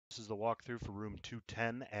This is the walkthrough for room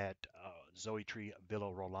 210 at Zoetry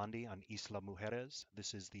Villa Rolandi on Isla Mujeres.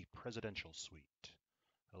 This is the presidential suite.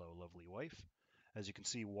 Hello, lovely wife. As you can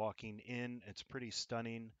see, walking in, it's pretty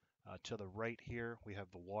stunning. To the right here, we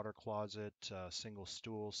have the water closet, single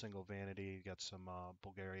stool, single vanity. You got some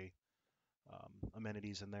Bulgari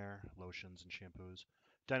amenities in there, lotions and shampoos.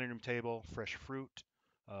 Dining room table, fresh fruit,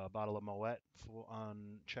 bottle of Moet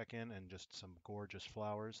on check-in, and just some gorgeous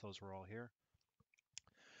flowers. Those were all here.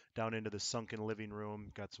 Down into the sunken living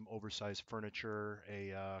room, got some oversized furniture,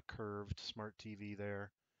 a curved smart TV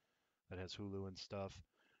there that has Hulu and stuff.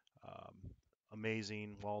 Um,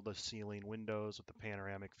 Amazing wall-to-ceiling windows with the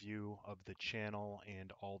panoramic view of the channel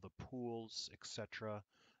and all the pools, etc.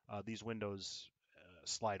 These windows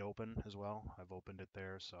slide open as well. I've opened it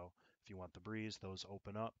there, so if you want the breeze, those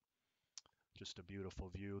open up. Just a beautiful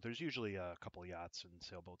view. There's usually a couple yachts and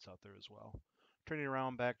sailboats out there as well. Turning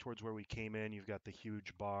around back towards where we came in, you've got the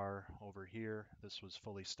huge bar over here. This was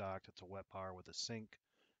fully stocked. It's a wet bar with a sink.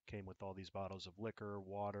 Came with all these bottles of liquor,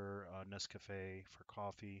 water, Nescafe for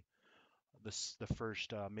coffee. The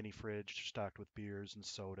first mini fridge stocked with beers and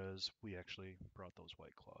sodas. We actually brought those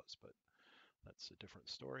White Claws, but that's a different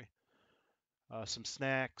story. Some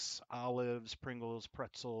snacks, olives, Pringles,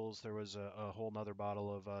 pretzels. There was a whole nother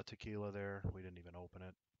bottle of tequila there. We didn't even open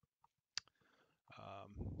it.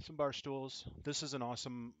 Some bar stools. This is an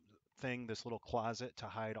awesome thing, this little closet to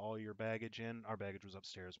hide all your baggage in. Our baggage was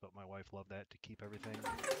upstairs, but my wife loved that to keep everything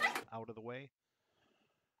out of the way.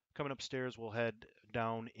 Coming upstairs, we'll head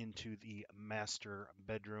down into the master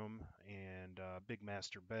bedroom and big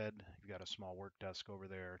master bed. You've got a small work desk over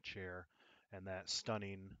there, chair, and that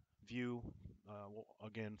stunning view.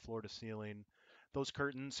 Again, floor to ceiling. Those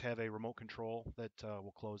curtains have a remote control that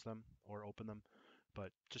will close them or open them,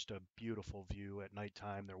 but just a beautiful view at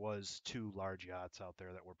nighttime. There was two large yachts out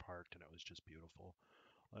there that were parked, and it was just beautiful.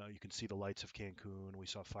 You can see the lights of Cancun. We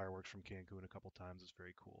saw fireworks from Cancun a couple times. It's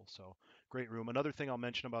very cool. So great room. Another thing I'll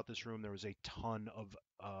mention about this room, there was a ton of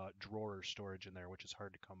drawer storage in there, which is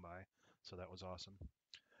hard to come by. So that was awesome.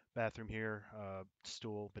 Bathroom here,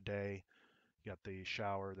 stool, bidet. You got the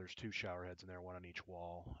shower. There's two shower heads in there, one on each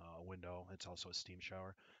wall, window. It's also a steam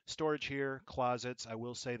shower. Storage here, closets. I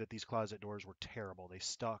will say that these closet doors were terrible. They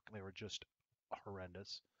stuck. They were just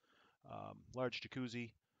horrendous. Large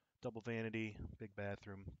jacuzzi, double vanity, big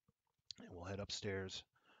bathroom, and we'll head upstairs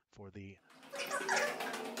for the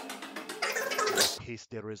pièce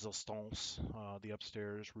de résistance, the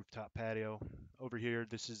upstairs rooftop patio. Over here,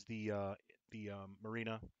 this is the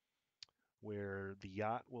marina where the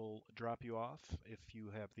yacht will drop you off if you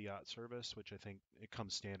have the yacht service, which I think it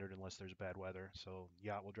comes standard unless there's bad weather. So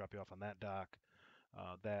yacht will drop you off on that dock.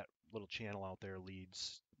 That little channel out there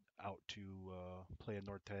leads out to Playa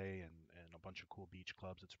Norte and a bunch of cool beach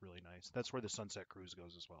clubs. It's really nice. That's where the Sunset Cruise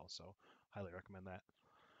goes as well, so highly recommend that.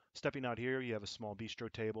 Stepping out here, you have a small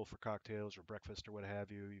bistro table for cocktails or breakfast or what have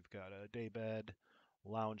you. You've got a day bed,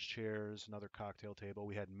 lounge chairs, another cocktail table.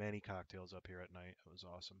 We had many cocktails up here at night. It was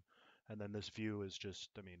awesome. And then this view is just,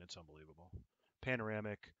 I mean, it's unbelievable.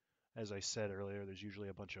 Panoramic. As I said earlier, there's usually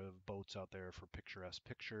a bunch of boats out there for picturesque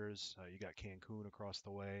pictures. You got Cancun across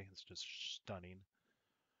the way. It's just stunning.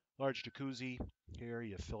 Large jacuzzi here.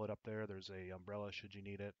 You fill it up there. There's a umbrella should you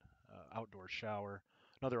need it. Outdoor shower.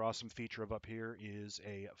 Another awesome feature of up here is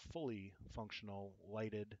a fully functional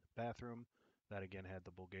lighted bathroom. That again had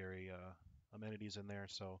the Bulgari amenities in there.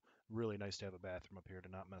 So really nice to have a bathroom up here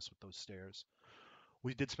to not mess with those stairs.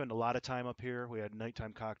 We did spend a lot of time up here. We had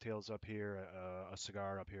nighttime cocktails up here, a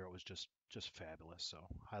cigar up here. It was just fabulous. So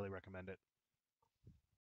highly recommend it.